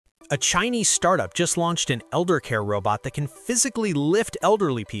A Chinese startup just launched an eldercare robot that can physically lift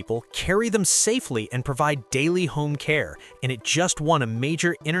elderly people, carry them safely, and provide daily home care, and it just won a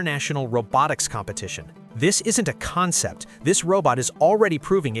major international robotics competition. This isn't a concept. This robot is already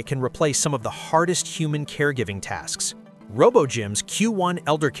proving it can replace some of the hardest human caregiving tasks. RoboGym's Q1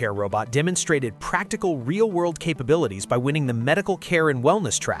 eldercare robot demonstrated practical real-world capabilities by winning the medical care and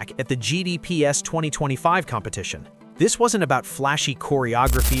wellness track at the GDPS 2025 competition. This wasn't about flashy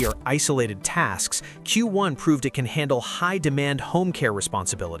choreography or isolated tasks. Q1 proved it can handle high-demand home care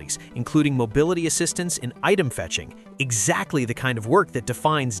responsibilities, including mobility assistance and item fetching, exactly the kind of work that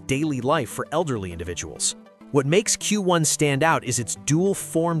defines daily life for elderly individuals. What makes Q1 stand out is its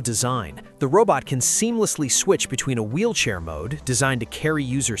dual-form design. The robot can seamlessly switch between a wheelchair mode, designed to carry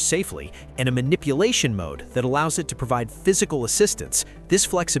users safely, and a manipulation mode that allows it to provide physical assistance. This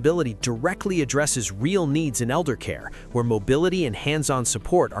flexibility directly addresses real needs in elder care, where mobility and hands-on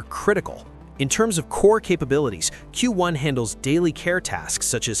support are critical. In terms of core capabilities, Q1 handles daily care tasks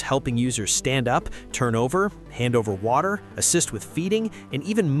such as helping users stand up, turn over, hand over water, assist with feeding, and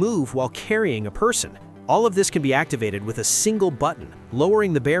even move while carrying a person. All of this can be activated with a single button,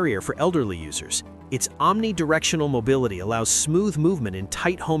 lowering the barrier for elderly users. Its omnidirectional mobility allows smooth movement in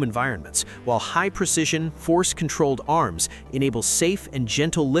tight home environments, while high-precision, force-controlled arms enable safe and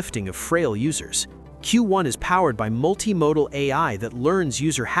gentle lifting of frail users. Q1 is powered by multimodal AI that learns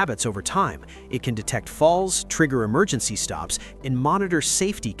user habits over time. It can detect falls, trigger emergency stops, and monitor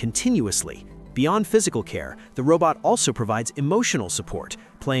safety continuously. Beyond physical care, the robot also provides emotional support,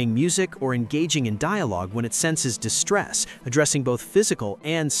 playing music or engaging in dialogue when it senses distress, addressing both physical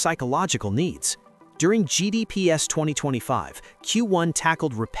and psychological needs. During GDPS 2025, Q1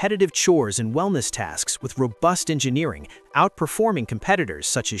 tackled repetitive chores and wellness tasks with robust engineering, outperforming competitors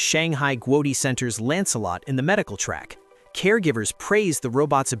such as Shanghai Guodi Center's Lancelot in the medical track. Caregivers praised the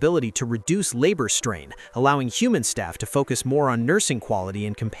robot's ability to reduce labor strain, allowing human staff to focus more on nursing quality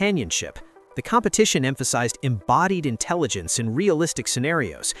and companionship. The competition emphasized embodied intelligence in realistic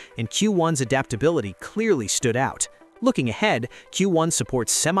scenarios, and Q1's adaptability clearly stood out. Looking ahead, Q1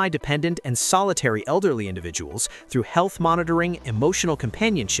 supports semi-dependent and solitary elderly individuals through health monitoring, emotional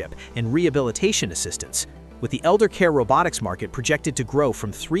companionship, and rehabilitation assistance. With the eldercare robotics market projected to grow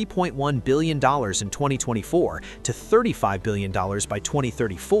from $3.1 billion in 2024 to $35 billion by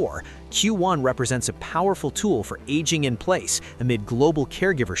 2034, Q1 represents a powerful tool for aging in place amid global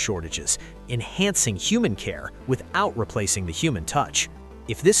caregiver shortages, enhancing human care without replacing the human touch.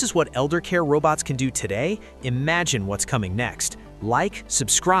 If this is what eldercare robots can do today, imagine what's coming next. Like,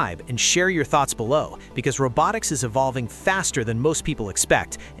 subscribe, and share your thoughts below, because robotics is evolving faster than most people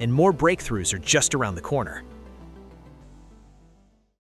expect, and more breakthroughs are just around the corner.